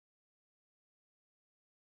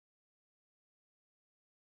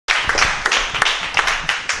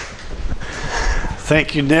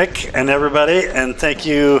Thank you, Nick and everybody, and thank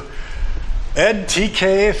you, Ed,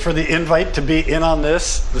 TK, for the invite to be in on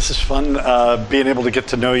this. This is fun, being able to get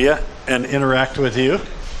to know you and interact with you.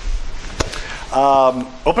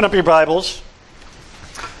 Open up your Bibles.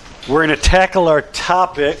 We're going to tackle our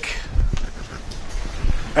topic.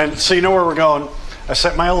 And so you know where we're going. I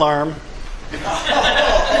set my alarm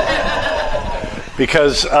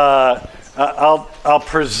because I'll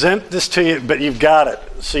present this to you, but you've got it.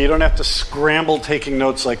 So you don't have to scramble taking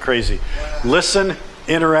notes like crazy. Listen,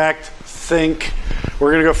 interact, think.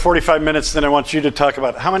 We're going to go 45 minutes, then I want you to talk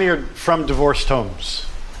about how many are from divorced homes?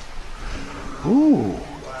 Ooh,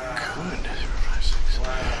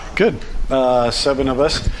 good. Good. 7 of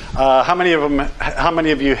us. How many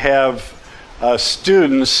of you have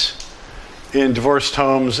students in divorced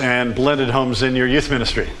homes and blended homes in your youth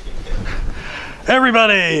ministry?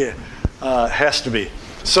 Everybody has to be.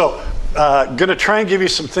 So, going to try and give you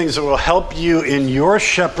some things that will help you in your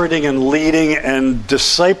shepherding and leading and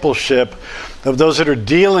discipleship of those that are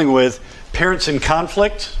dealing with parents in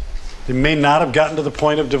conflict. They may not have gotten to the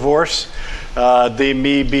point of divorce. They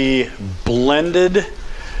may be blended.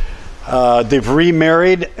 They've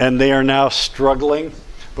remarried and they are now struggling.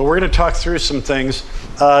 But we're going to talk through some things.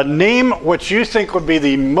 Name what you think would be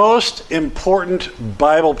the most important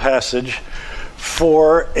Bible passage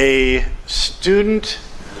for a student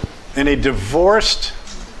in a divorced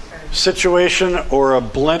situation or a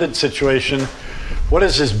blended situation. What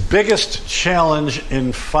is his biggest challenge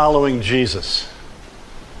in following Jesus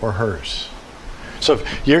or hers? So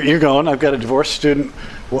if you're going, I've got a divorced student.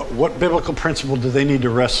 What biblical principle do they need to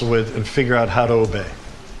wrestle with and figure out how to obey?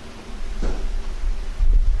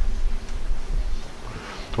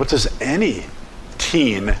 What does any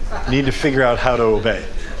teen need to figure out how to obey?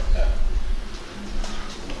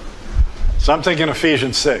 So I'm thinking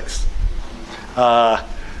Ephesians 6.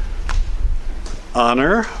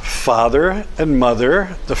 Honor father and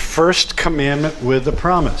mother, the first commandment with a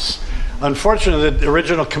promise. Unfortunately, the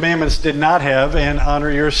original commandments did not have and honor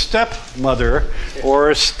your stepmother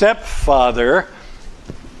or stepfather.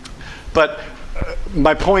 But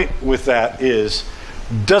my point with that is,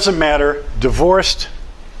 doesn't matter, divorced,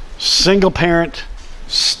 single parent,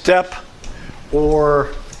 step,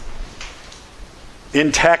 or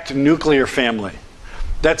intact nuclear family.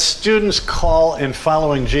 That student's call in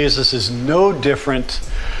following Jesus is no different.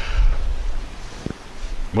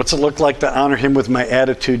 What's it look like to honor him with my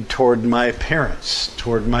attitude toward my parents,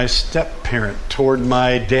 toward my step-parent, toward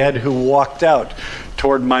my dad who walked out,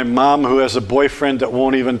 toward my mom who has a boyfriend that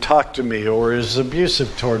won't even talk to me or is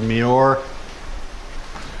abusive toward me, or...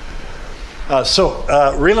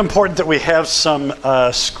 real important that we have some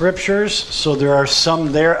scriptures. So there are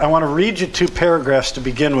some there. I want to read you 2 paragraphs to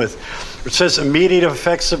begin with. It says immediate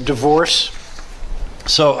effects of divorce.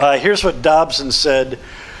 So here's what Dobson said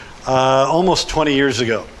almost 20 years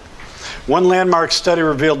ago. One landmark study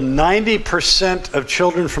revealed 90% of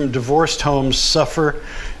children from divorced homes suffer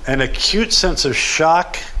an acute sense of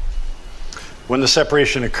shock when the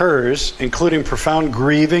separation occurs, including profound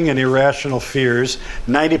grieving and irrational fears.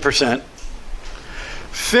 90%.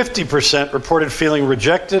 50% reported feeling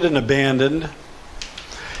rejected and abandoned.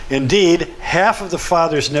 Indeed, half of the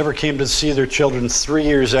fathers never came to see their children 3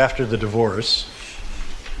 years after the divorce.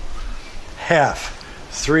 Half.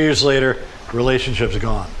 3 years later, relationship's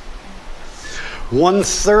gone.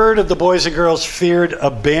 1/3 of the boys and girls feared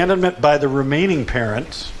abandonment by the remaining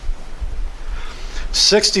parent.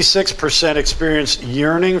 66% experienced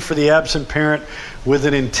yearning for the absent parent with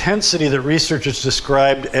an intensity that researchers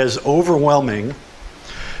described as overwhelming.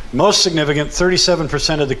 Most significant,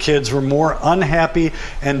 37% of the kids were more unhappy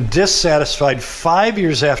and dissatisfied 5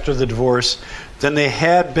 years after the divorce than they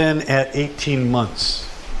had been at 18 months.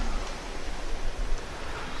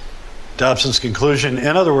 Dobson's conclusion,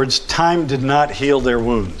 in other words, time did not heal their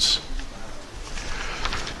wounds.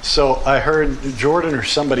 So I heard Jordan or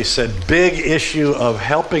somebody said, big issue of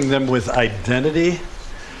helping them with identity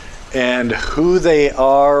and who they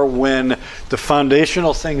are when the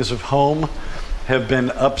foundational things of home have been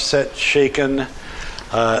upset, shaken.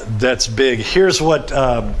 That's big. Here's what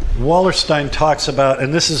Wallerstein talks about,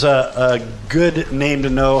 and this is a good name to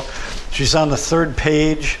know. She's on the 3rd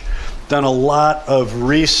page, done a lot of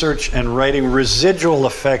research and writing, residual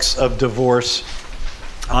effects of divorce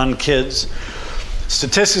on kids.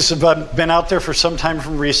 Statistics have been out there for some time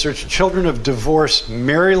from research. Children of divorce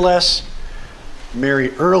marry less,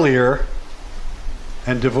 marry earlier,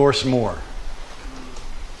 and divorce more.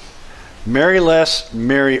 Marry less,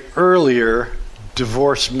 marry earlier,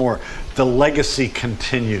 divorce more. The legacy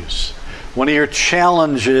continues. One of your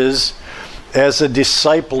challenges as a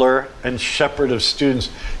discipler and shepherd of students,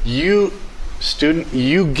 you Student,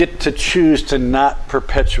 you get to choose to not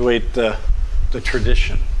perpetuate the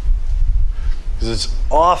tradition. Because it's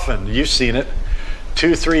often, you've seen it,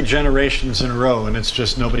 2-3 generations in a row, and it's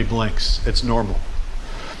just nobody blinks. It's normal.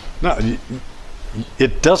 No,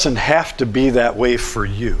 it doesn't have to be that way for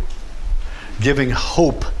you. Giving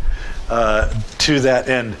hope to that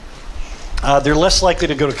end. They're less likely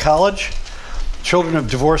to go to college. Children of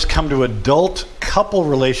divorce come to adult couple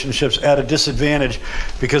relationships at a disadvantage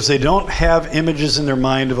because they don't have images in their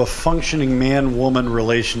mind of a functioning man-woman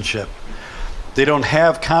relationship. They don't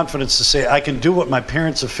have confidence to say, I can do what my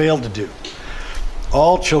parents have failed to do.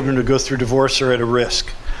 All children who go through divorce are at a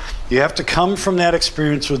risk. You have to come from that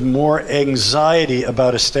experience with more anxiety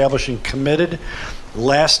about establishing committed,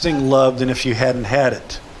 lasting love than if you hadn't had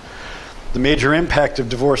it. The major impact of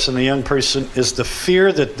divorce on the young person is the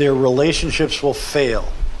fear that their relationships will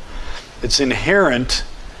fail. It's inherent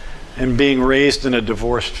in being raised in a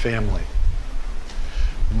divorced family.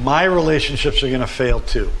 My relationships are going to fail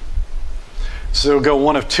too. So they'll go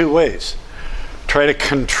one of two ways. Try to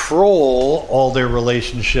control all their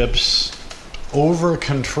relationships,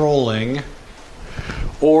 over-controlling,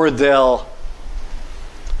 or they'll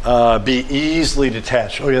be easily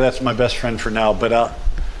detached. Oh yeah, that's my best friend for now, but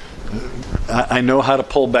I know how to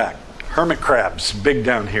pull back. Hermit crabs, big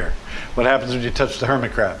down here. What happens when you touch the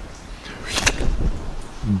hermit crab?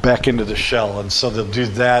 Back into the shell, and so they'll do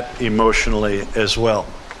that emotionally as well.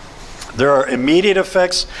 There are immediate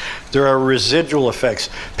effects. There are residual effects.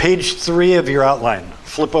 Page 3 of your outline.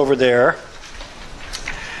 Flip over there.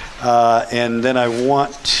 And then I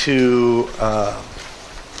want to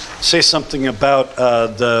say something about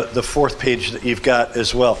the fourth page that you've got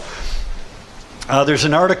as well. There's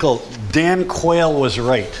an article, Dan Quayle was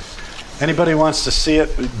right. Anybody wants to see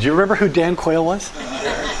it? Do you remember who Dan Quayle was?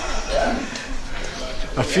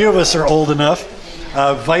 A few of us are old enough.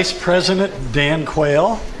 Vice President Dan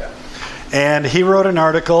Quayle. And he wrote an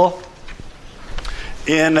article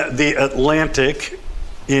in The Atlantic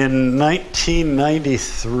in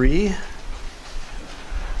 1993, I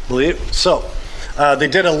believe. So they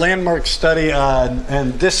did a landmark study,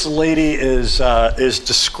 and this lady is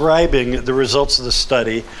describing the results of the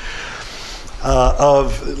study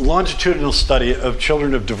of longitudinal study of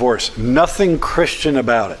children of divorce. Nothing Christian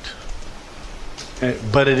about it,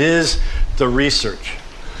 but it is the research.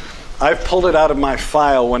 I've pulled it out of my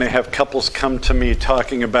file when I have couples come to me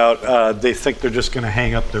talking about they think they're just going to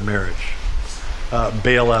hang up their marriage,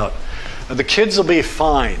 bail out. The kids will be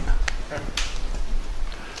fine.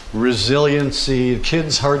 Resiliency,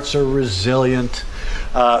 kids' hearts are resilient.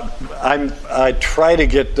 I try to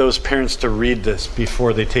get those parents to read this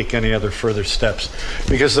before they take any other further steps.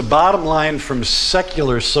 Because the bottom line from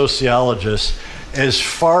secular sociologists as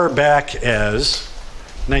far back as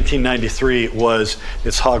 1993 was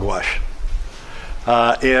it's hogwash.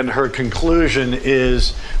 And her conclusion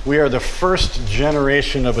is we are the first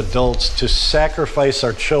generation of adults to sacrifice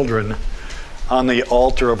our children on the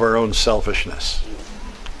altar of our own selfishness.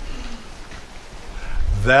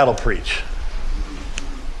 That'll preach.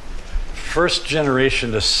 First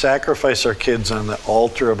generation to sacrifice our kids on the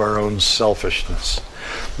altar of our own selfishness.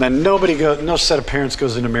 Now, no set of parents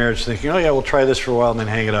goes into marriage thinking, oh yeah, we'll try this for a while and then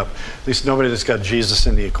hang it up. At least nobody that's got Jesus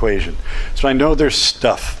in the equation. So I know there's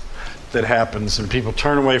stuff that happens and people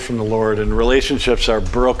turn away from the Lord and relationships are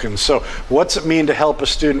broken. So what's it mean to help a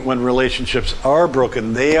student when relationships are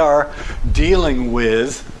broken? They are dealing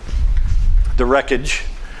with the wreckage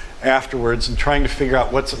afterwards and trying to figure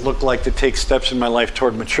out what's it look like to take steps in my life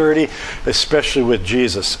toward maturity, especially with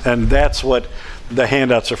Jesus. And that's what the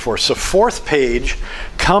handouts are for. So fourth page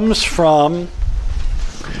comes from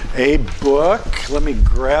a book. Let me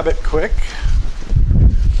grab it quick.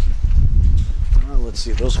 Let's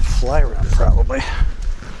see, those will fly around probably.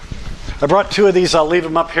 I brought two of these. I'll leave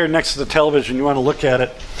them up here next to the television. You want to look at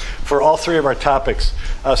it for all three of our topics.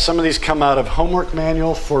 Some of these come out of Homework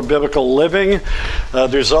Manual for Biblical Living.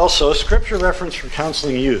 There's also a scripture reference for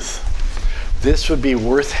counseling youth. This would be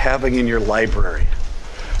worth having in your library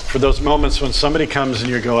for those moments when somebody comes and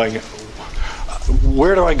you're going,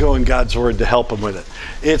 where do I go in God's Word to help them with it?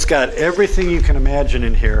 It's got everything you can imagine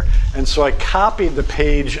in here. And so I copied the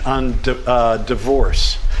page on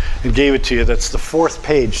divorce and gave it to you. That's the fourth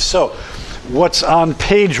page. So what's on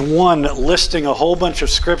page 1 listing a whole bunch of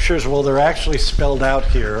scriptures, well, they're actually spelled out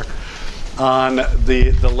here on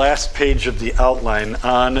the last page of the outline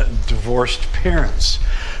on divorced parents.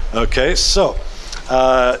 Okay, so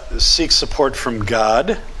seek support from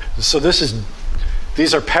God. So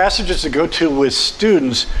these are passages to go to with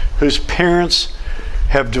students whose parents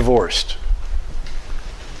have divorced.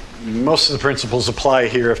 Most of the principles apply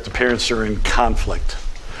here if the parents are in conflict.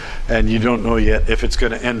 and you don't know yet if it's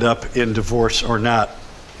going to end up in divorce or not.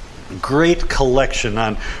 Great collection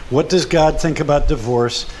on what does God think about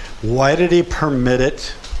divorce? Why did he permit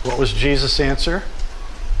it? What was Jesus' answer?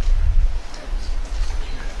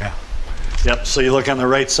 Yeah. Yep, so you look on the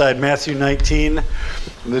right side, Matthew 19,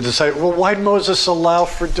 the disciple, well, why did Moses allow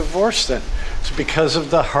for divorce then? It's because of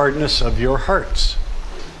the hardness of your hearts.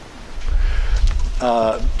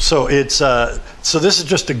 So this is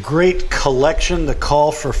just a great collection, the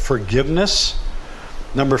call for forgiveness.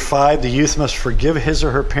 Number 5, the youth must forgive his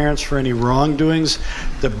or her parents for any wrongdoings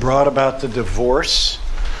that brought about the divorce.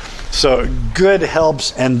 So good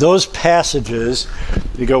helps, and those passages,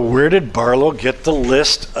 you go, where did Barlow get the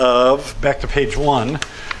list of, back to page 1,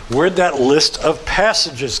 where'd that list of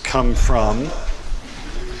passages come from?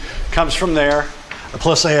 Comes from there,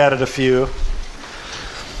 plus I added a few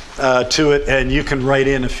to it, and you can write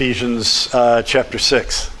in Ephesians chapter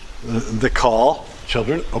 6, the call,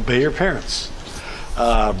 children, obey your parents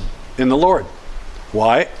in the Lord.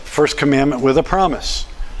 Why? First commandment with a promise,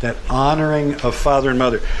 that honoring of father and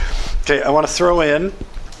mother. Okay, I want to throw in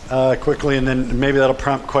quickly, and then maybe that'll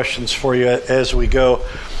prompt questions for you as we go.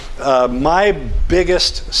 My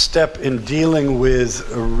biggest step in dealing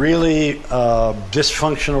with a really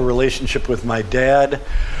dysfunctional relationship with my dad,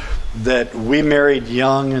 that we married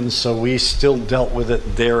young and so we still dealt with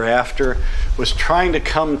it thereafter, was trying to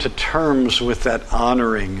come to terms with that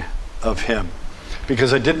honoring of him,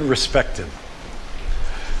 because I didn't respect him.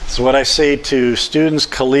 So what I say to students,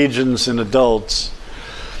 collegians, and adults,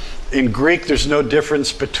 in Greek there's no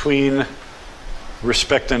difference between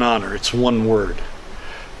respect and honor. It's one word.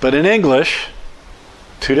 But in English,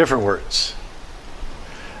 2 different words.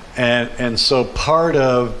 And so part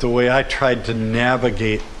of the way I tried to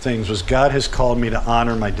navigate things was God has called me to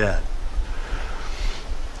honor my dad.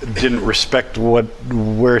 Didn't respect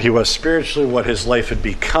where he was spiritually, what his life had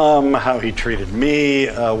become, how he treated me,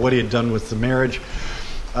 what he had done with the marriage.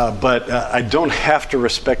 But I don't have to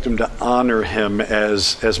respect him to honor him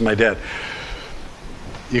as my dad.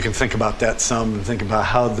 You can think about that some and think about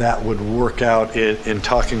how that would work out in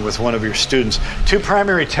talking with one of your students. 2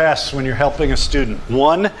 primary tasks when you're helping a student.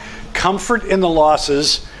 1, comfort in the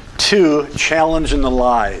losses. 2, challenge in the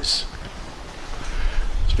lies.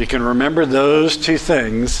 So if you can remember those 2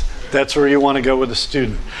 things, that's where you want to go with a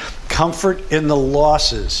student. Comfort in the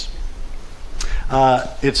losses.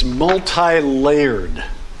 It's multi-layered.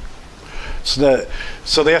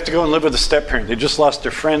 So they have to go and live with a step-parent. They just lost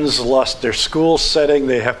their friends, lost their school setting.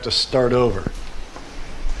 They have to start over.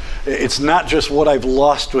 It's not just what I've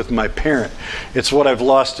lost with my parent. It's what I've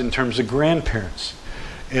lost in terms of grandparents.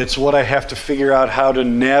 It's what I have to figure out how to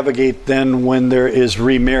navigate then when there is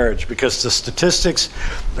remarriage. Because the statistics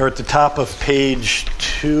are at the top of page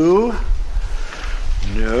 2.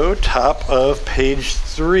 No, top of page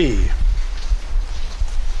 3.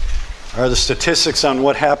 Are the statistics on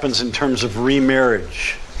what happens in terms of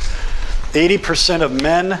remarriage. 80% of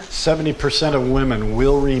men, 70% of women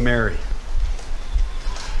will remarry.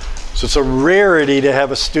 So it's a rarity to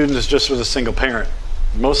have a student that's just with a single parent.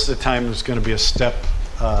 Most of the time it's going to be a step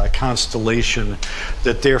constellation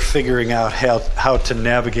that they're figuring out how to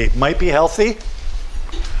navigate. Might be healthy,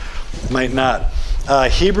 might not.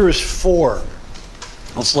 Hebrews 4.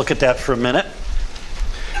 Let's look at that for a minute.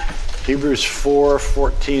 Hebrews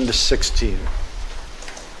 4:14 to 16.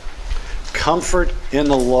 Comfort in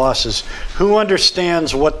the losses. Who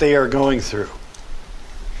understands what they are going through?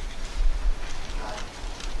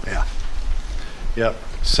 Yeah. Yep.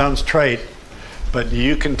 Sounds trite, but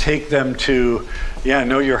you can take them to, yeah, I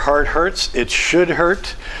know your heart hurts. It should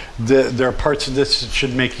hurt. There are parts of this that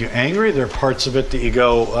should make you angry. There are parts of it that you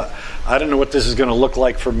go, I don't know what this is going to look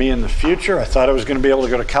like for me in the future. I thought I was going to be able to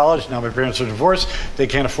go to college. Now my parents are divorced. They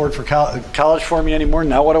can't afford for college for me anymore.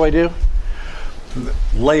 Now what do I do?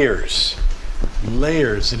 Layers.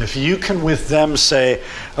 Layers. And if you can with them say,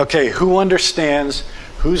 okay, who understands?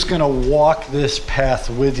 Who's going to walk this path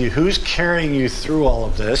with you? Who's carrying you through all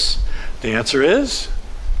of this? The answer is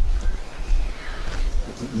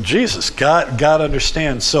Jesus. God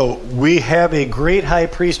understands. So we have a great high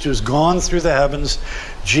priest who's gone through the heavens,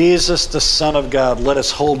 Jesus, the Son of God. Let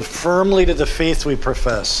us hold firmly to the faith we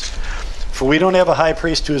profess. For we don't have a high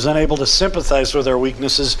priest who is unable to sympathize with our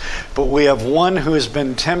weaknesses, but we have one who has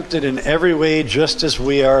been tempted in every way just as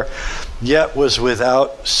we are, yet was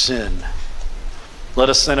without sin. Let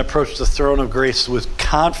us then approach the throne of grace with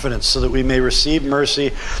confidence so that we may receive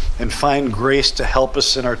mercy and find grace to help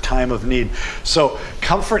us in our time of need. So,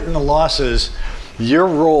 comfort in the losses, your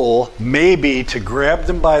role may be to grab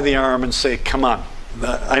them by the arm and say, come on,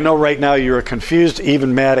 I know right now you're confused,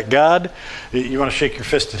 even mad at God. You want to shake your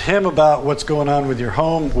fist at him about what's going on with your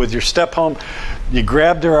home, with your step home. You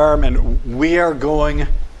grab their arm, and we are going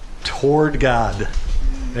toward God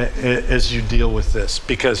as you deal with this,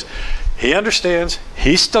 because he understands.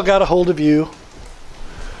 He's still got a hold of you.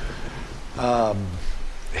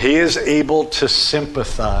 He is able to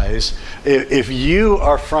sympathize. If you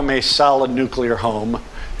are from a solid nuclear home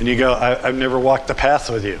and you go, I've never walked the path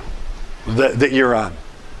with you that you're on,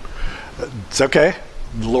 it's okay.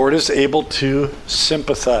 The Lord is able to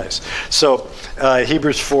sympathize. So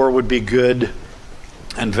Hebrews 4 would be good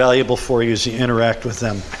and valuable for you as you interact with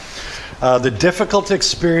them. The difficult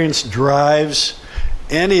experience drives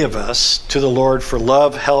any of us to the Lord for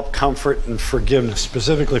love, help, comfort, and forgiveness,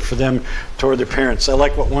 specifically for them toward their parents. I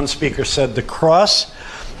like what one speaker said: the cross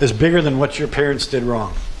is bigger than what your parents did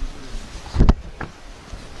wrong.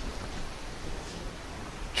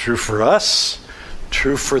 True for us,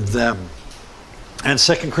 true for them. And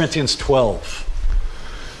 2 Corinthians 12,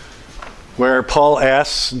 where Paul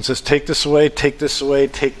asks and says, take this away, take this away,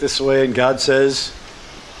 take this away, and God says,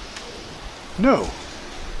 no,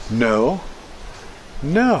 no,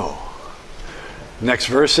 no. Next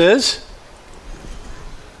verse is,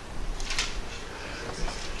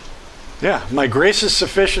 my grace is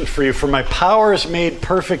sufficient for you, for my power is made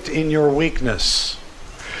perfect in your weakness.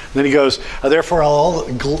 Then he goes, therefore I'll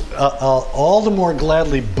all the more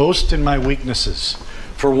gladly boast in my weaknesses,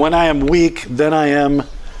 for when I am weak, then I am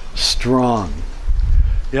strong.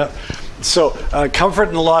 Yep. So comfort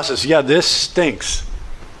in the losses. Yeah, this stinks.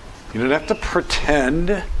 You don't have to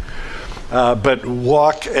pretend. But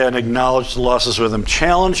walk and acknowledge the losses with them.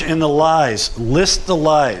 Challenge in the lies. List the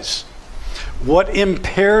lies. What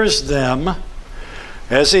impairs them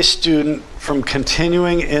as a student from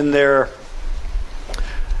continuing in their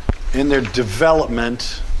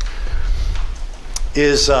development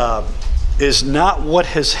is not what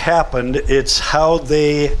has happened. It's how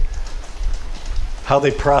they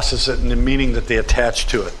process it and the meaning that they attach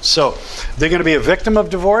to it. So they're going to be a victim of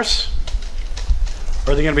divorce,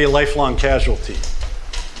 or are they going to be a lifelong casualty?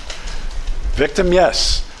 Victim,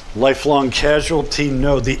 yes. Lifelong casualty,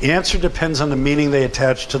 no. The answer depends on the meaning they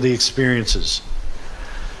attach to the experiences.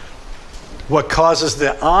 What causes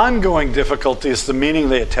the ongoing difficulty is the meaning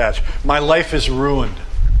they attach. My life is ruined.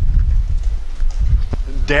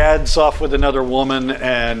 Dad's off with another woman,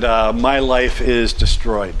 and my life is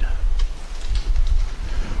destroyed.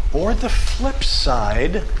 Or the flip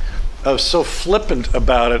side of so flippant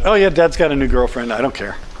about it. Oh yeah, Dad's got a new girlfriend. I don't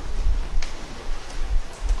care.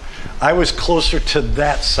 I was closer to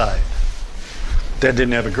that side. Dad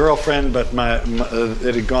didn't have a girlfriend, but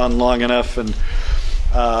it had gone long enough, and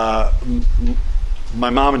my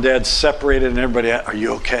mom and dad separated, and everybody, are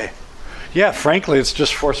you okay? Yeah, frankly, it's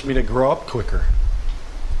just forced me to grow up quicker.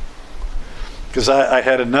 Because I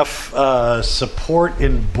had enough support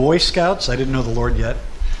in Boy Scouts. I didn't know the Lord yet.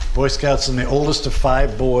 Boy Scouts, and the oldest of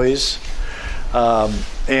 5 boys.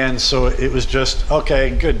 And so it was just, okay,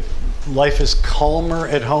 good. Life is calmer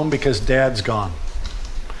at home because Dad's gone.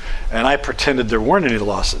 And I pretended there weren't any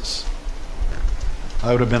losses.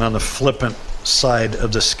 I would have been on the flippant side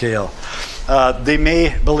of the scale. They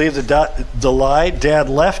may believe the lie, Dad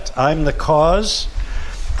left, I'm the cause.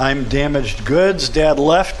 I'm damaged goods, Dad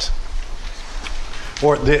left.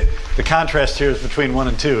 Or the contrast here is between 1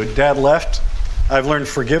 and 2. Dad left. I've learned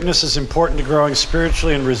forgiveness is important to growing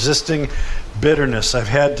spiritually and resisting bitterness. I've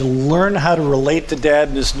had to learn how to relate to Dad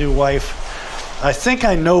and his new wife. I think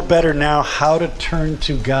I know better now how to turn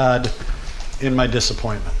to God in my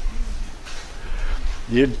disappointment.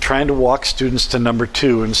 You're trying to walk students to number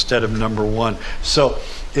 2 instead of number 1. So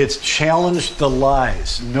it's challenge the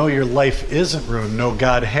lies. No, your life isn't ruined. No,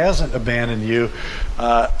 God hasn't abandoned you.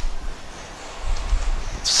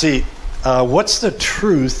 What's the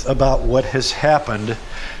truth about what has happened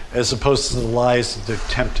as opposed to the lies that they're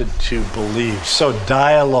tempted to believe? So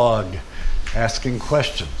dialogue, asking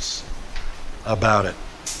questions about it.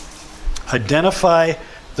 Identify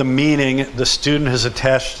the meaning the student has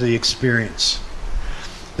attached to the experience.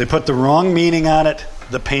 They put the wrong meaning on it,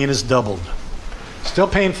 the pain is doubled. Still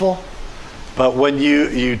painful, but when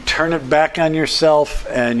you turn it back on yourself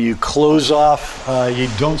and you close off, you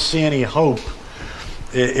don't see any hope,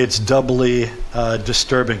 it's doubly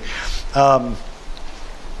disturbing.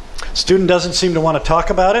 Student doesn't seem to want to talk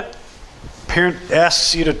about it. Parent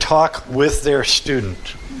asks you to talk with their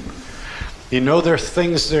student. You know there are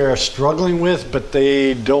things they're struggling with, but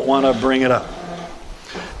they don't want to bring it up.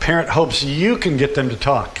 Parent hopes you can get them to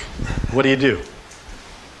talk. What do?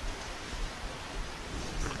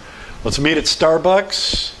 Let's meet at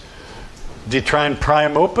Starbucks. Do you try and pry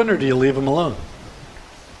them open, or do you leave them alone?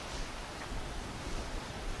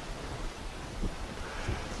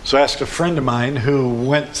 So I asked a friend of mine who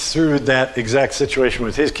went through that exact situation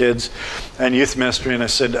with his kids and youth ministry, and I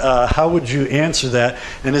said, how would you answer that?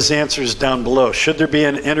 And his answer is down below. Should there be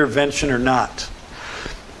an intervention or not?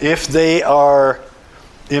 If they are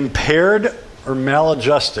impaired or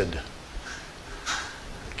maladjusted,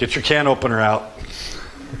 get your can opener out.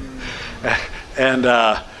 And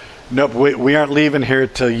nope, we aren't leaving here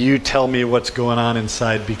till you tell me what's going on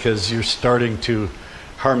inside, because you're starting to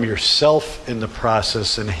harm yourself in the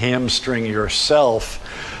process and hamstring yourself.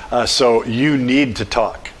 So you need to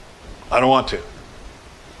talk. I don't want to.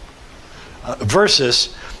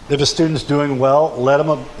 Versus, if a student's doing well, let them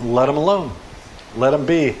alone. Let them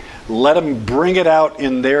be. Let them bring it out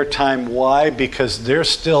in their time. Why? Because they're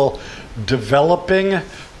still developing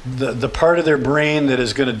the part of their brain that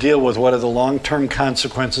is going to deal with what are the long-term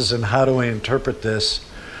consequences and how do I interpret this.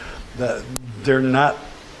 They're not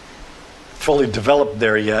fully developed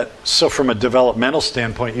there yet. So from a developmental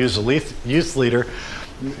standpoint, you as a youth leader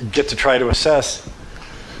get to try to assess.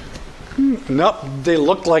 Nope, they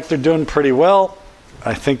look like they're doing pretty well.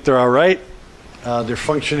 I think they're all right. They're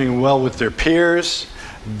functioning well with their peers.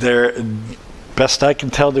 They're, best I can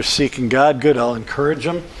tell, they're seeking God. Good, I'll encourage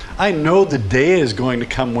them. I know the day is going to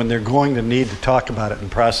come when they're going to need to talk about it and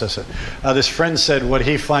process it. This friend said what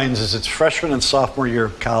he finds is it's freshman and sophomore year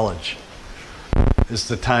of college is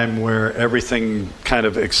the time where everything kind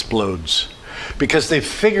of explodes. Because they've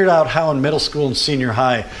figured out how in middle school and senior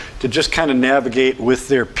high to just kind of navigate with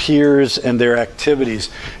their peers and their activities.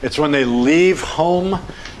 It's when they leave home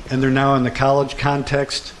and they're now in the college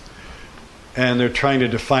context and they're trying to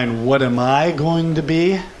define what am I going to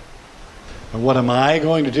be and what am I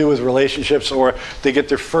going to do with relationships, or they get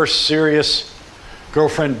their first serious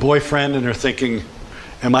girlfriend, boyfriend, and they're thinking,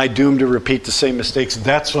 am I doomed to repeat the same mistakes?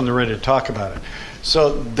 That's when they're ready to talk about it.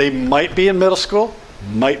 So they might be in middle school,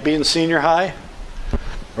 might be in senior high,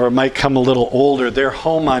 or it might come a little older. They're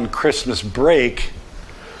home on Christmas break,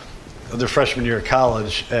 their freshman year of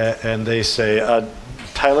college, and they say,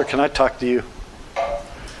 Tyler, can I talk to you?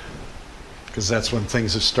 Because that's when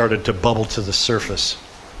things have started to bubble to the surface.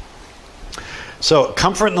 So,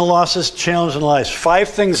 comfort in the losses, challenge in the lives. 5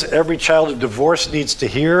 things every child of divorce needs to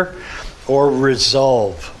hear or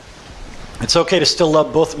resolve. It's okay to still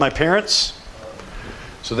love both of my parents.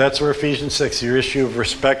 So that's where Ephesians 6, your issue of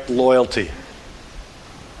respect, loyalty.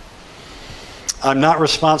 I'm not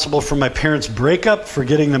responsible for my parents' breakup, for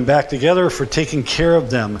getting them back together, or for taking care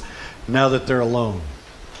of them now that they're alone.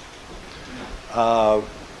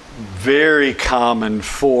 Very common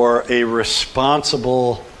for a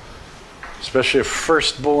responsible, especially a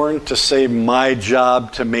firstborn, to say, my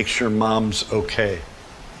job to make sure mom's okay.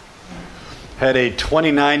 Had a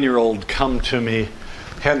 29-year-old come to me,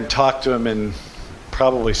 hadn't talked to him in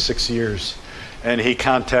probably 6 years, and he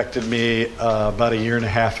contacted me about a year and a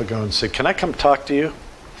half ago and said, can I come talk to you?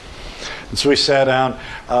 And so we sat down.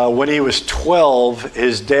 When he was 12,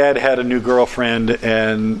 his dad had a new girlfriend,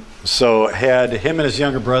 and so had him and his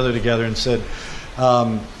younger brother together and said,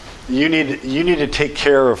 you need to take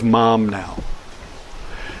care of mom now.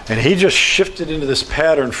 And he just shifted into this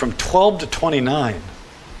pattern from 12 to 29.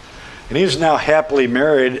 And he's now happily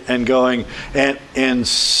married and going and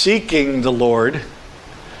seeking the Lord,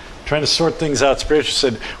 trying to sort things out spiritually.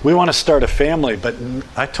 Said, we want to start a family. But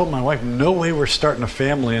I told my wife, no way we're starting a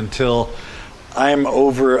family until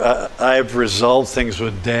I've resolved things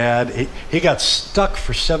with Dad. He got stuck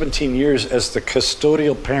for 17 years as the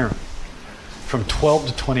custodial parent from 12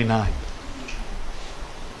 to 29.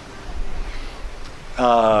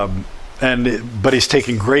 But he's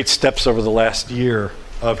taken great steps over the last year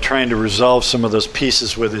of trying to resolve some of those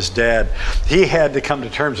pieces with his dad. He had to come to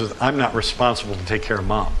terms with, I'm not responsible to take care of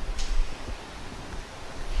mom.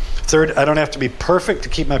 Third, I don't have to be perfect to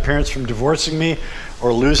keep my parents from divorcing me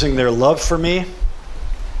or losing their love for me.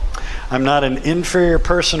 I'm not an inferior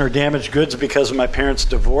person or damaged goods because of my parents'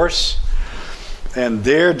 divorce. And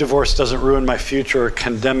their divorce doesn't ruin my future or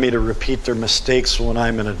condemn me to repeat their mistakes when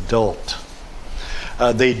I'm an adult.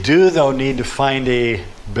 They do, though, need to find a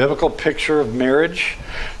biblical picture of marriage.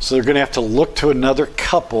 So they're going to have to look to another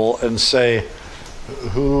couple and say,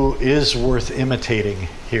 who is worth imitating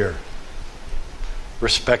here?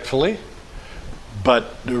 Respectfully,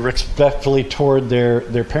 but respectfully toward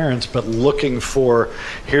their parents, but looking for,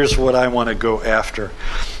 here's what I want to go after.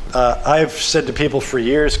 I've said to people for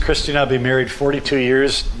years, Christy and I will be married 42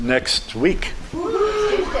 years next week.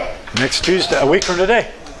 Tuesday. Next Tuesday, a week from today.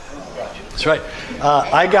 That's right.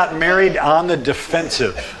 I got married on the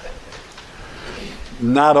defensive,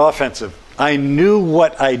 not offensive. I knew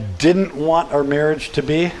what I didn't want our marriage to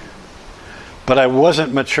be, but I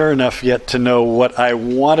wasn't mature enough yet to know what I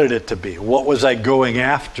wanted it to be. What was I going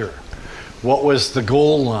after? What was the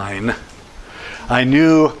goal line? I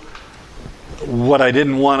knew what I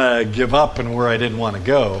didn't want to give up and where I didn't want to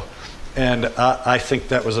go. And I think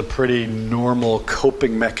that was a pretty normal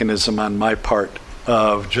coping mechanism on my part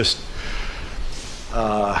of just,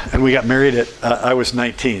 and we got married at, I was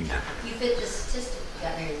 19. You fit the statistic, you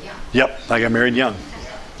got married young. Yep, I got married young.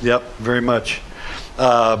 Yep, very much.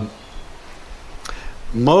 And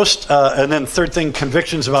then third thing,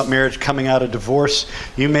 convictions about marriage coming out of divorce.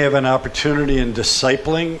 You may have an opportunity in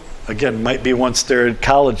discipling. Again, might be once they're at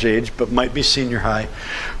college age, but might be senior high,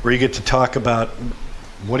 where you get to talk about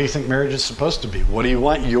what do you think marriage is supposed to be? What do you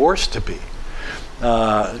want yours to be?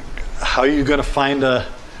 How are you going to find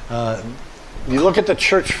you look at the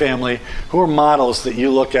church family, who are models that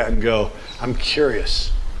you look at and go, I'm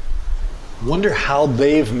curious. Wonder how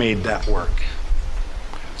they've made that work.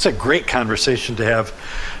 It's a great conversation to have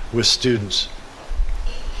with students.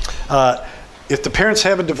 If the parents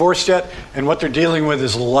haven't divorced yet and what they're dealing with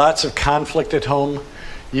is lots of conflict at home,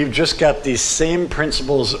 you've just got these same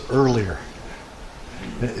principles earlier.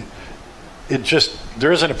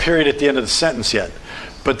 There isn't a period at the end of the sentence yet,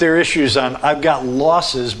 but there are issues on, I've got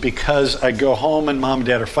losses because I go home and mom and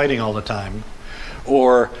dad are fighting all the time,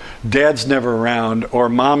 or dad's never around, or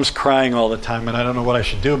mom's crying all the time and I don't know what I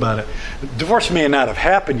should do about it. Divorce may not have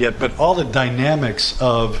happened yet, but all the dynamics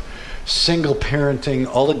of single parenting,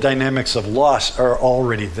 all the dynamics of loss are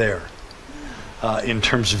already there in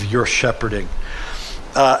terms of your shepherding.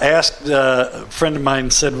 Asked a friend of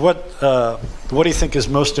mine, said, what do you think is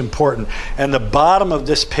most important? And the bottom of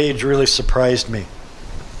this page really surprised me.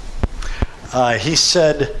 He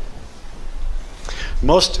said,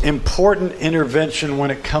 most important intervention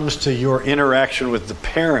when it comes to your interaction with the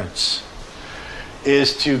parents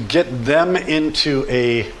is to get them into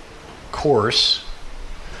a course.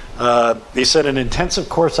 He said, an intensive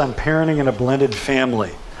course on parenting in a blended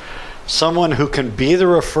family. Someone who can be the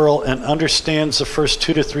referral and understands the first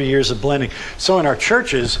 2 to 3 years of blending. So in our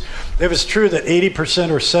churches, if it's true that 80%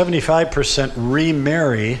 or 75%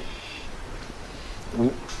 remarry,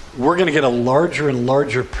 we're going to get a larger and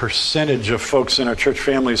larger percentage of folks in our church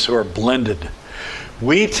families who are blended.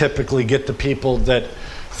 We typically get the people that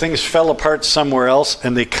things fell apart somewhere else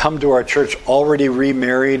and they come to our church already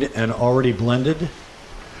remarried and already blended.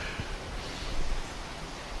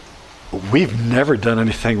 We've never done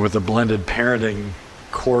anything with a blended parenting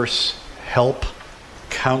course, help,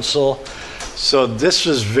 counsel. So this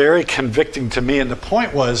was very convicting to me. And the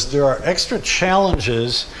point was there are extra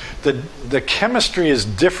challenges. The chemistry is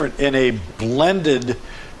different in a blended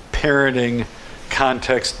parenting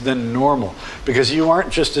context than normal. Because you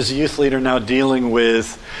aren't just as a youth leader now dealing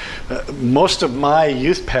with, most of my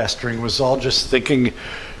youth pastoring was all just thinking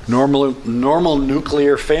normal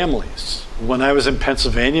nuclear families. When I was in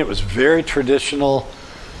Pennsylvania, it was very traditional.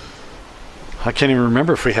 I can't even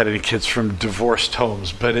remember if we had any kids from divorced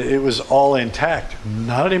homes, but it was all intact.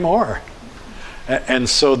 Not anymore. And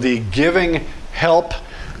so the giving help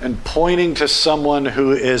and pointing to someone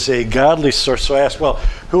who is a godly source. So I asked, well,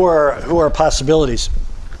 who are possibilities?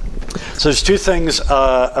 So there's two things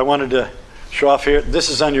I wanted to show off here. This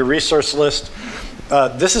is on your resource list.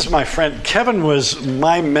 This is my friend. Kevin was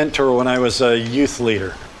my mentor when I was a youth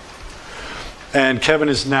leader. And Kevin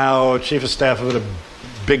is now chief of staff of a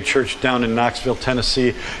big church down in Knoxville,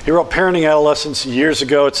 Tennessee. He wrote Parenting Adolescence years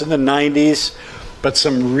ago. It's in the 90s, but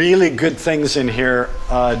some really good things in here.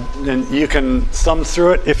 And you can thumb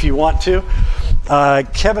through it if you want to.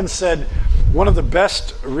 Kevin said, one of the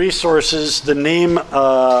best resources, the name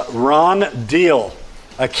Ron Deal.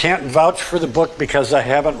 I can't vouch for the book because I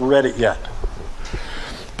haven't read it yet.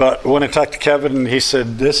 But when I talked to Kevin, he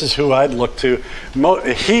said, this is who I'd look to.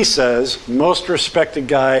 He says, most respected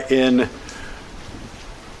guy in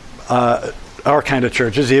our kind of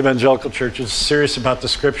churches, the evangelical churches, serious about the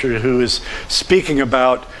scripture, who is speaking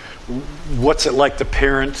about what's it like to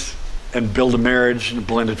parent and build a marriage and a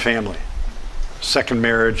blended family. Second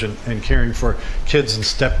marriage and caring for kids and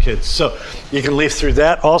stepkids. So you can leaf through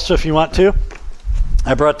that also if you want to.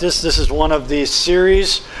 I brought this. This is one of the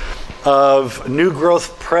series of New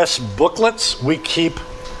Growth Press booklets. We keep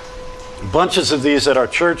bunches of these at our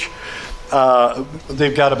church.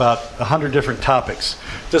 They've got about 100 different topics.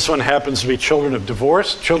 This one happens to be children and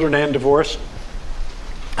divorce.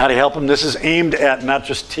 How to help them. This is aimed at not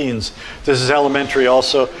just teens. This is elementary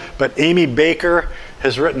also. But Amy Baker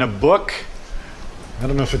has written a book. I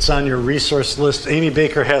don't know if it's on your resource list. Amy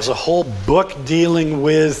Baker has a whole book dealing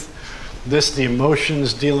with this, the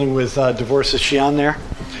emotions dealing with divorce. Is she on there?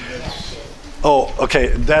 Oh, okay.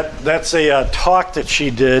 That's a talk that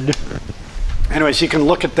she did Anyways, you can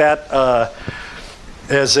look at that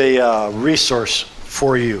as a resource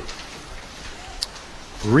for you.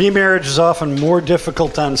 Remarriage is often more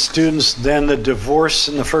difficult on students than the divorce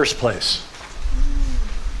in the first place.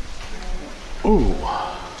 Ooh.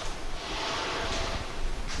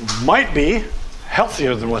 Might be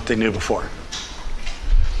healthier than what they knew before.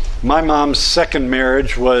 My mom's second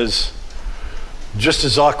marriage was just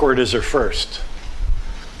as awkward as her first.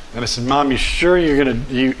 And I said, Mom, you sure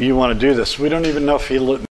you want to do this? We don't even know if he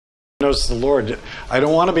knows the Lord. I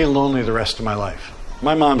don't want to be lonely the rest of my life.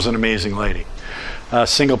 My mom's an amazing lady.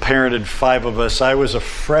 Single parented, 5 of us. I was a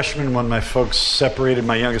freshman when my folks separated.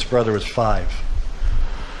 My youngest brother was 5.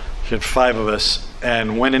 She had 5 of us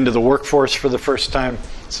and went into the workforce for the first time.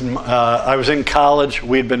 So, I was in college.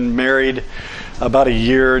 We'd been married about a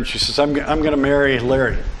year, and she says, I'm going to marry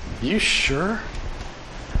Larry. You sure?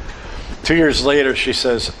 2 years later, she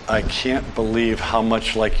says, I can't believe how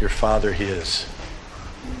much like your father he is.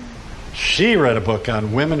 She read a book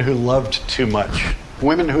on women who loved too much.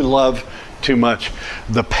 Women who love too much.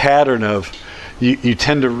 The pattern of you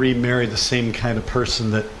tend to remarry the same kind of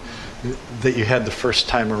person that you had the first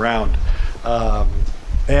time around.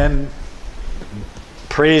 And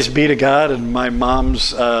praise be to God and my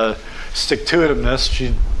mom's stick-to-itiveness.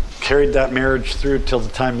 She carried that marriage through till the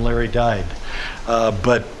time Larry died.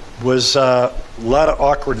 But was a lot of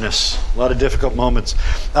awkwardness, a lot of difficult moments.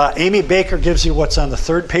 Amy Baker gives you what's on the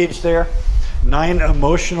 3rd page there. 9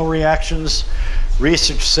 emotional reactions.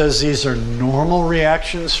 Research says these are normal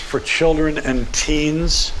reactions for children and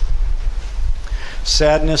teens.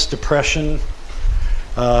 Sadness, depression,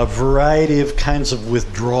 a variety of kinds of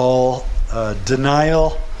withdrawal,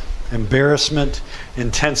 denial, embarrassment,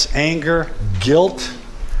 intense anger, guilt,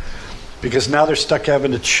 because now they're stuck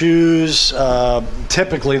having to choose.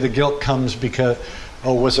 Typically the guilt comes because,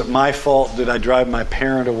 oh, was it my fault? Did I drive my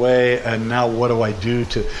parent away? And now what do I do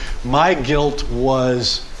to... My guilt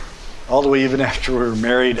was, all the way even after we were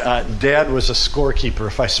married, Dad was a scorekeeper.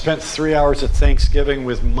 If I spent 3 hours at Thanksgiving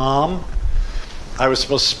with Mom, I was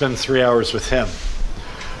supposed to spend 3 hours with him.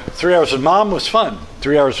 3 hours with Mom was fun.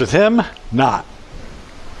 3 hours with him, not.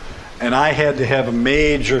 And I had to have a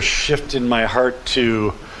major shift in my heart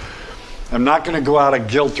to... I'm not going to go out of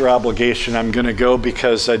guilt or obligation. I'm going to go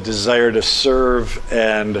because I desire to serve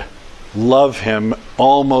and love him.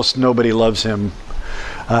 Almost nobody loves him.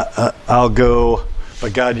 I'll go,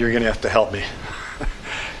 but God, you're going to have to help me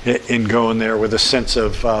in going there with a sense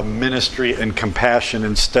of ministry and compassion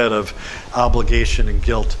instead of obligation and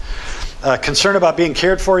guilt. Concern about being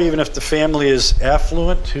cared for, even if the family is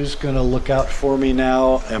affluent. Who's going to look out for me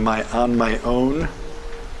now? Am I on my own?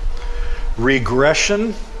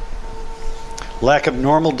 Regression. Lack of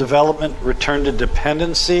normal development, return to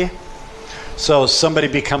dependency. So somebody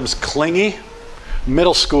becomes clingy,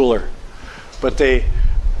 middle schooler, but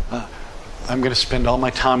I'm going to spend all my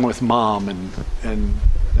time with Mom and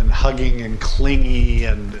hugging and clingy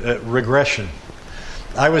and regression.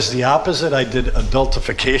 I was the opposite. I did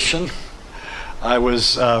adultification. I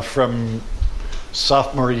was from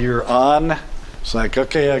sophomore year on. It's like,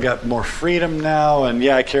 okay, I got more freedom now, and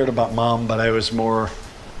yeah, I cared about Mom, but I was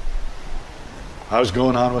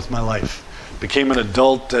going on with my life. Became an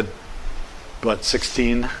adult at,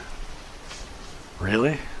 16?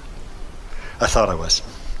 Really? I thought I was.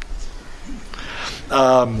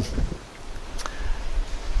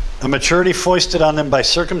 A maturity foisted on them by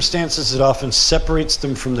circumstances that often separates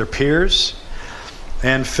them from their peers,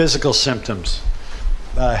 and physical symptoms.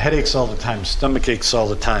 Headaches all the time, stomach aches all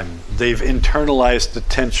the time. They've internalized the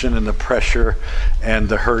tension and the pressure and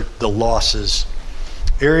the hurt, the losses.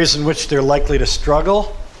 Areas in which they're likely to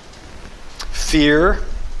struggle, fear,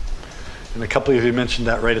 and a couple of you mentioned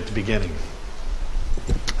that right at the beginning.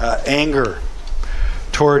 Anger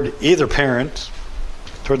toward either parent,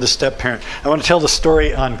 toward the step-parent. I want to tell the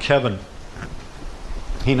story on Kevin.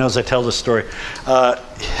 He knows I tell this story.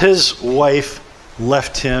 His wife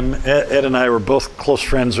left him. Ed and I were both close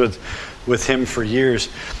friends with him for years.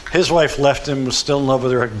 His wife left him, was still in love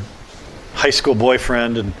with her high school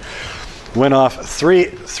boyfriend, and went off.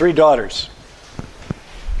 Three daughters.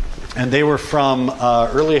 And they were from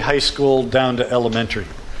early high school down to elementary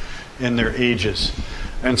in their ages.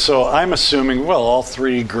 And so I'm assuming, well, all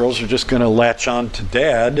 3 girls are just going to latch on to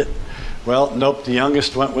Dad. Well, nope, the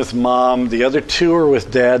youngest went with Mom. The other 2 are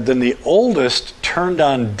with Dad. Then the oldest turned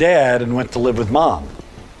on Dad and went to live with Mom.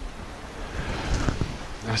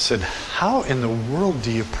 And I said, how in the world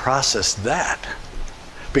do you process that?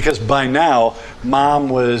 Because by now, Mom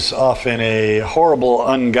was off in a horrible,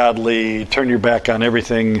 ungodly, turn your back on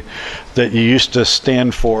everything that you used to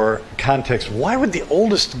stand for context. Why would the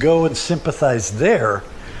oldest go and sympathize there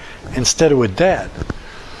instead of with dad.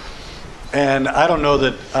 And I don't know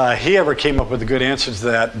that he ever came up with a good answer to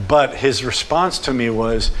that, but his response to me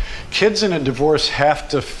was, kids in a divorce have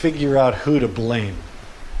to figure out who to blame.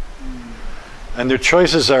 And their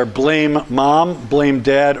choices are blame mom, blame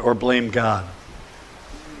dad, or blame God.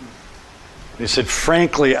 He said,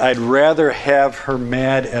 frankly, I'd rather have her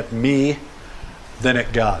mad at me than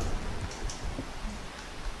at God.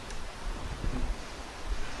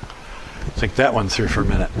 Think that one through for a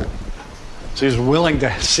minute. So he's willing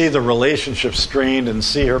to see the relationship strained and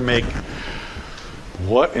see her make,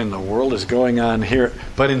 what in the world is going on here?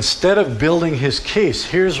 But instead of building his case,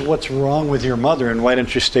 here's what's wrong with your mother, and why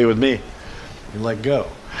don't you stay with me? You let go.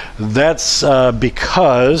 That's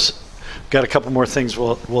because, got a couple more things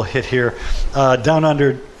we'll hit here. Down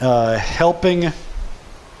under helping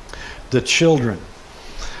the children.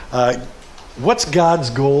 What's God's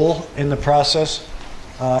goal in the process?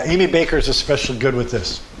 Amy Baker is especially good with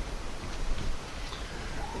this.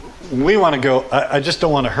 We want to go, I just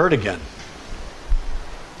don't want to hurt again.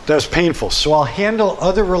 That was painful. So I'll handle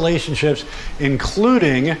other relationships,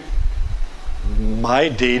 including my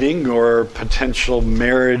dating or potential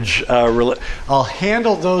marriage. I'll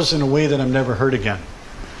handle those in a way that I'm never hurt again.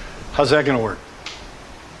 How's that going to work?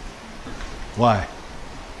 Why?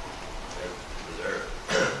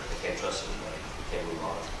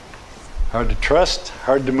 Hard to trust,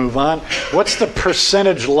 hard to move on. What's the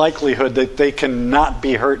percentage likelihood that they cannot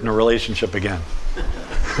be hurt in a relationship again?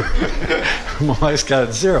 My wife's got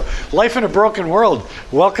it 0. Life in a broken world.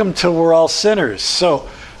 Welcome to We're All Sinners. So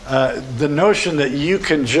the notion that you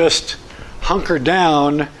can just hunker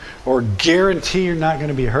down or guarantee you're not going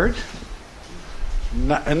to be hurt,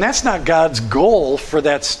 and that's not God's goal for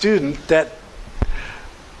that student, that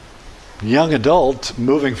young adult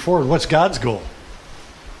moving forward. What's God's goal?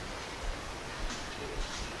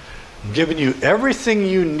 Giving you everything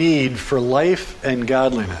you need for life and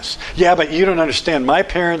godliness. Yeah, but you don't understand. My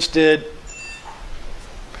parents did.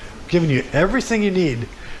 Giving you everything you need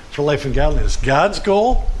for life and godliness. God's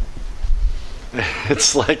goal?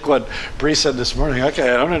 It's like what Bree said this morning. Okay,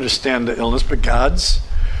 I don't understand the illness, but God's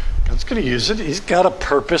going to use it. He's got a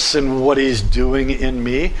purpose in what he's doing in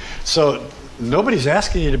me. So nobody's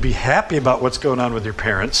asking you to be happy about what's going on with your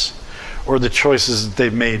parents or the choices that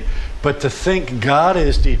they've made. But to think God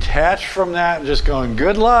is detached from that and just going,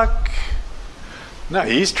 good luck. No,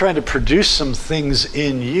 he's trying to produce some things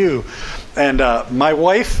in you. And my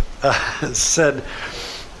wife said,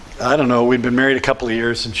 I don't know, we've been married a couple of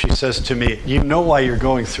years, and she says to me, you know why you're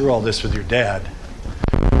going through all this with your dad?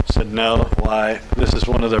 I said, no, why? This is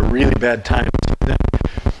one of the really bad times. Then,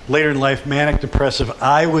 later in life, manic depressive.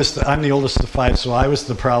 I'm the oldest of 5, so I was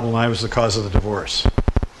the problem. I was the cause of the divorce.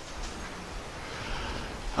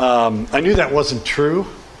 I knew that wasn't true,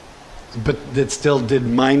 but it still did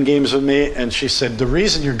mind games with me. And she said, the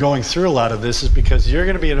reason you're going through a lot of this is because you're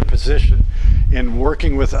going to be in a position in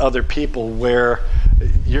working with other people where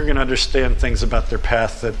you're going to understand things about their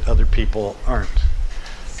path that other people aren't.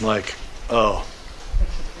 I'm like, oh.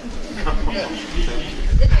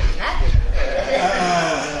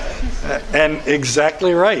 And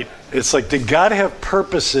exactly right. It's like, did God have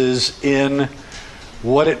purposes in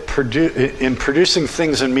what it in producing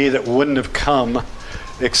things in me that wouldn't have come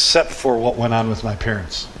except for what went on with my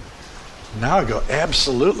parents? Now I go,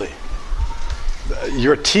 absolutely.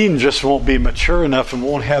 Your teen just won't be mature enough and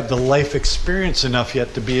won't have the life experience enough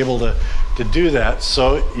yet to be able to do that.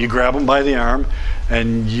 So you grab them by the arm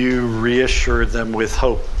and you reassure them with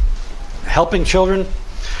hope. Helping children,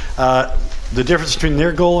 the difference between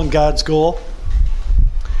their goal and God's goal.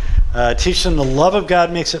 Teach them the love of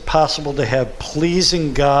God makes it possible to have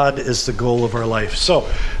pleasing God as the goal of our life. So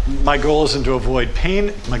my goal isn't to avoid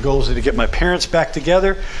pain. My goal isn't to get my parents back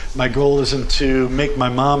together. My goal isn't to make my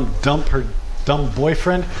mom dump her dumb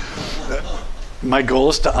boyfriend. My goal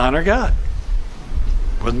is to honor God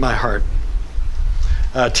with my heart.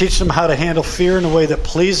 Teach them how to handle fear in a way that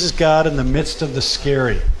pleases God in the midst of the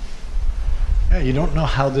scary. Yeah, you don't know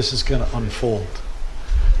how this is going to unfold,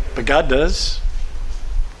 but God does.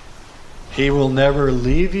 He will never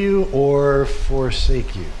leave you or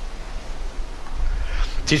forsake you.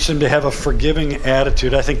 Teach them to have a forgiving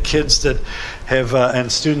attitude. I think kids that have, and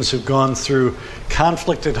students who've gone through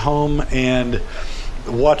conflict at home and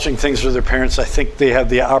watching things with their parents, I think they have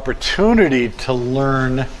the opportunity to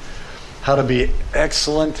learn how to be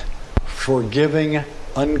excellent, forgiving,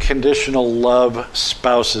 unconditional love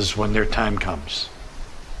spouses when their time comes.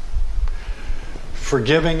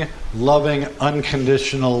 Forgiving, loving,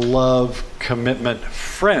 unconditional love, commitment,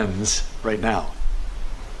 friends right now.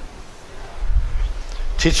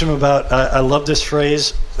 Teach them about, I love this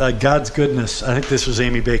phrase, God's goodness. I think this was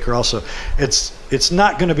Amy Baker also. It's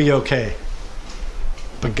not going to be okay,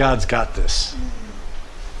 but God's got this.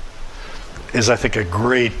 Is, I think, a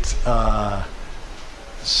great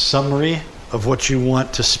summary of what you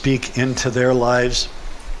want to speak into their lives.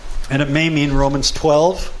 And it may mean Romans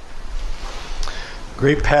 12.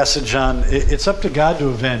 Great passage on, it's up to God to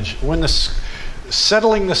avenge. When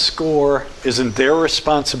settling the score isn't their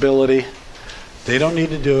responsibility, they don't need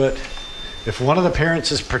to do it. If one of the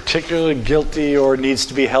parents is particularly guilty or needs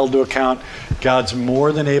to be held to account, God's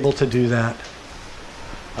more than able to do that.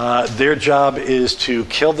 Their job is to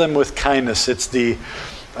kill them with kindness. It's the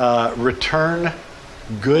return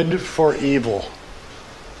good for evil.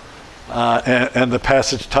 And the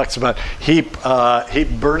passage talks about heap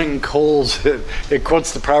burning coals. It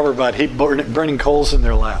quotes the proverb about heap burning coals in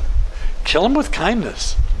their lap. Kill them with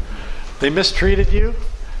kindness. They mistreated you.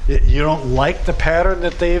 You don't like the pattern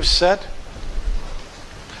that they've set.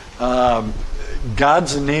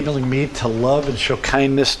 God's enabling me to love and show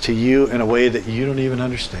kindness to you in a way that you don't even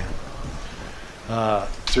understand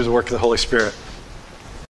through the work of the Holy Spirit.